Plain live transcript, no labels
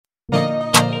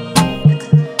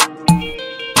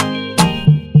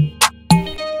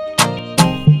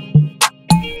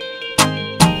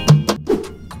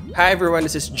Hi everyone,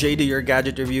 this is JD, your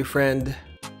gadget review friend.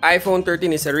 iPhone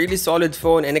 13 is a really solid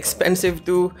phone and expensive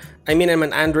too. I mean, I'm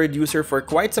an Android user for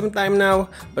quite some time now,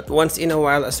 but once in a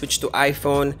while I switch to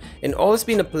iPhone and always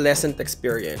been a pleasant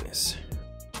experience.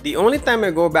 The only time I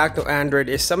go back to Android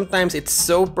is sometimes it's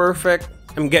so perfect,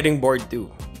 I'm getting bored too.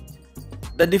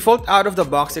 The default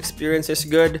out-of-the-box experience is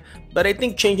good, but I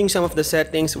think changing some of the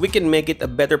settings, we can make it a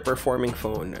better performing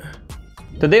phone.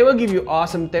 Today we'll give you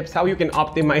awesome tips how you can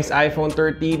optimize iPhone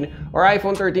 13 or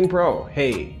iPhone 13 Pro.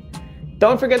 Hey,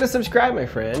 don't forget to subscribe, my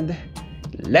friend.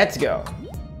 Let's go!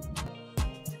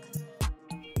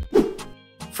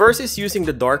 First is using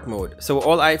the dark mode. So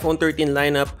all iPhone 13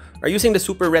 lineup are using the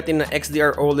Super Retina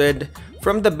XDR OLED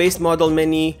from the base model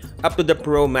Mini up to the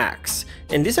Pro Max.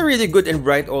 And these are really good and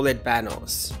bright OLED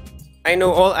panels. I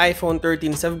know all iPhone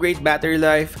 13s have great battery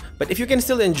life, but if you can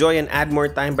still enjoy and add more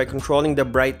time by controlling the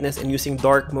brightness and using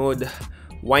dark mode,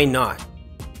 why not?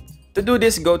 To do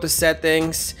this, go to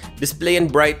Settings, Display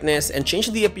and Brightness, and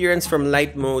change the appearance from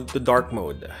light mode to dark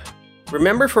mode.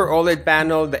 Remember, for OLED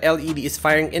panel, the LED is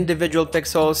firing individual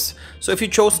pixels, so if you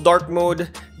chose dark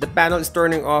mode, the panel is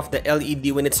turning off the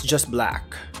LED when it's just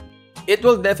black. It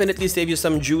will definitely save you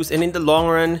some juice, and in the long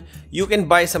run, you can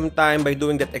buy some time by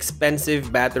doing that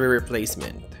expensive battery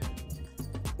replacement.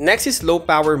 Next is low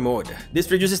power mode. This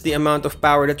reduces the amount of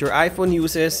power that your iPhone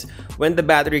uses when the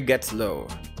battery gets low.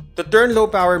 To turn low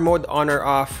power mode on or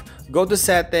off, go to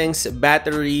Settings,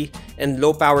 Battery, and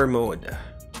Low Power Mode.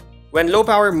 When low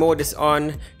power mode is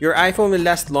on, your iPhone will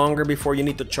last longer before you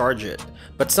need to charge it,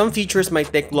 but some features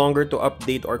might take longer to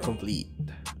update or complete.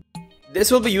 This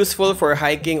will be useful for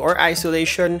hiking or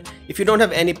isolation if you don't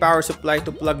have any power supply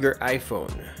to plug your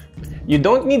iPhone. You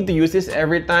don't need to use this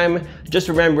every time, just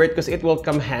remember it because it will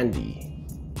come handy.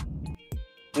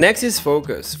 Next is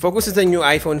Focus. Focus is a new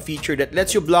iPhone feature that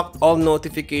lets you block all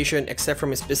notification except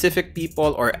from specific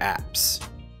people or apps.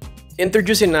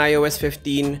 Introduced in iOS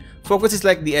 15, Focus is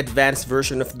like the advanced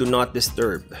version of Do Not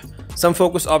Disturb. Some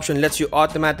Focus option lets you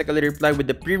automatically reply with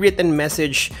the pre-written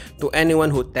message to anyone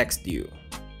who texts you.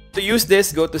 To use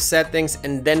this, go to Settings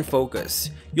and then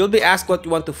Focus. You'll be asked what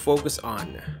you want to focus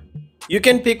on. You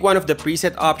can pick one of the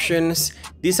preset options.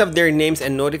 These have their names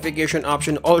and notification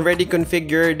option already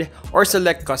configured, or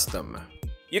select Custom.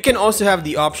 You can also have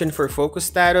the option for Focus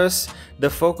Status. The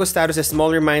Focus Status is a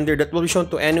small reminder that will be shown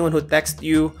to anyone who texts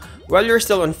you while you're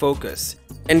still on focus,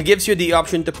 and gives you the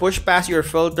option to push past your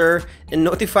filter and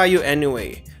notify you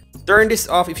anyway. Turn this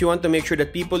off if you want to make sure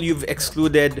that people you've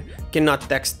excluded cannot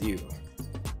text you.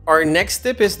 Our next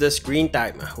tip is the screen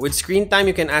time. With screen time,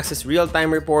 you can access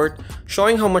real-time report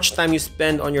showing how much time you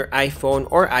spend on your iPhone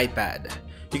or iPad.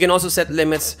 You can also set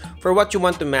limits for what you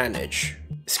want to manage.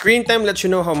 Screen time lets you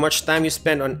know how much time you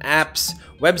spend on apps,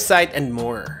 website, and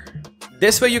more.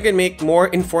 This way you can make more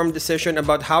informed decisions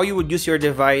about how you would use your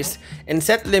device and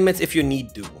set limits if you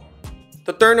need to.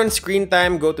 To turn on screen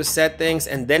time, go to Settings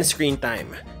and then Screen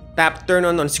Time. Tap Turn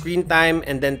on Screen Time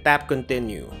and then tap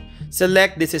Continue.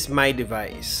 Select This is my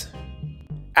device.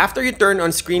 After you turn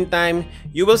on screen time,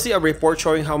 you will see a report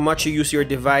showing how much you use your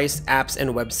device, apps,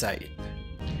 and website.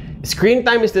 Screen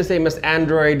time is the same as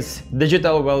Android's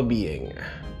digital well-being.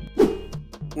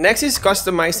 Next is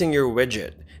customizing your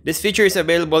widget. This feature is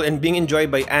available and being enjoyed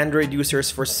by Android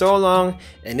users for so long,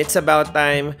 and it's about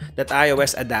time that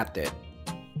iOS adapted.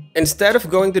 Instead of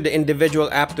going to the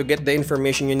individual app to get the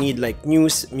information you need like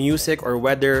news, music, or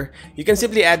weather, you can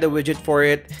simply add a widget for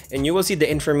it and you will see the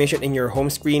information in your home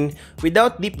screen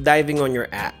without deep diving on your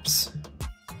apps.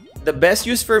 The best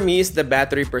use for me is the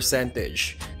battery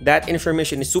percentage. That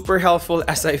information is super helpful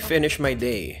as I finish my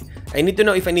day. I need to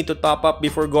know if I need to top up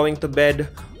before going to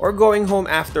bed or going home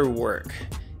after work.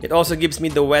 It also gives me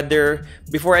the weather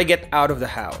before I get out of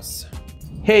the house.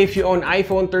 Hey, if you own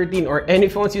iPhone 13 or any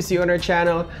phones you see on our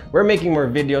channel, we're making more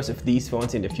videos of these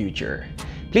phones in the future.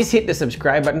 Please hit the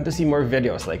subscribe button to see more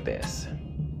videos like this.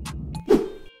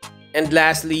 And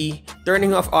lastly,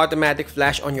 turning off automatic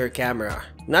flash on your camera.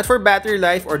 Not for battery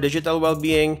life or digital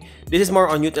well-being, this is more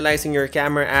on utilizing your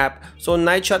camera app, so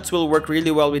night shots will work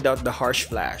really well without the harsh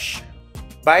flash.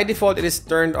 By default, it is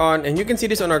turned on, and you can see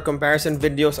this on our comparison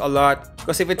videos a lot,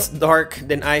 because if it's dark,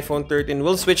 then iPhone 13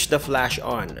 will switch the flash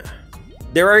on.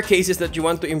 There are cases that you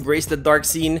want to embrace the dark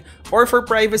scene, or for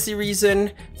privacy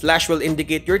reason, flash will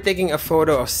indicate you're taking a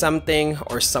photo of something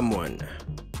or someone.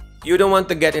 You don't want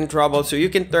to get in trouble, so you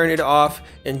can turn it off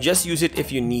and just use it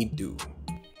if you need to.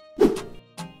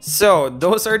 So,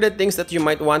 those are the things that you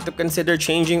might want to consider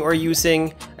changing or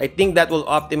using. I think that will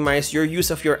optimize your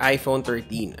use of your iPhone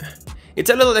 13. It's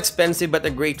a little expensive but a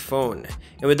great phone,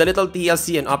 and with a little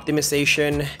TLC and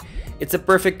optimization, it's a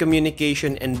perfect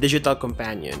communication and digital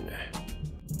companion.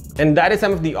 And that is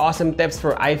some of the awesome tips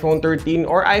for iPhone 13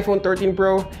 or iPhone 13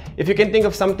 Pro. If you can think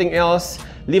of something else,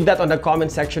 leave that on the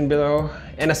comment section below.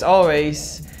 And as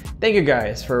always, thank you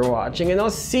guys for watching, and I'll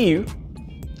see you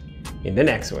in the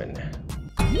next one.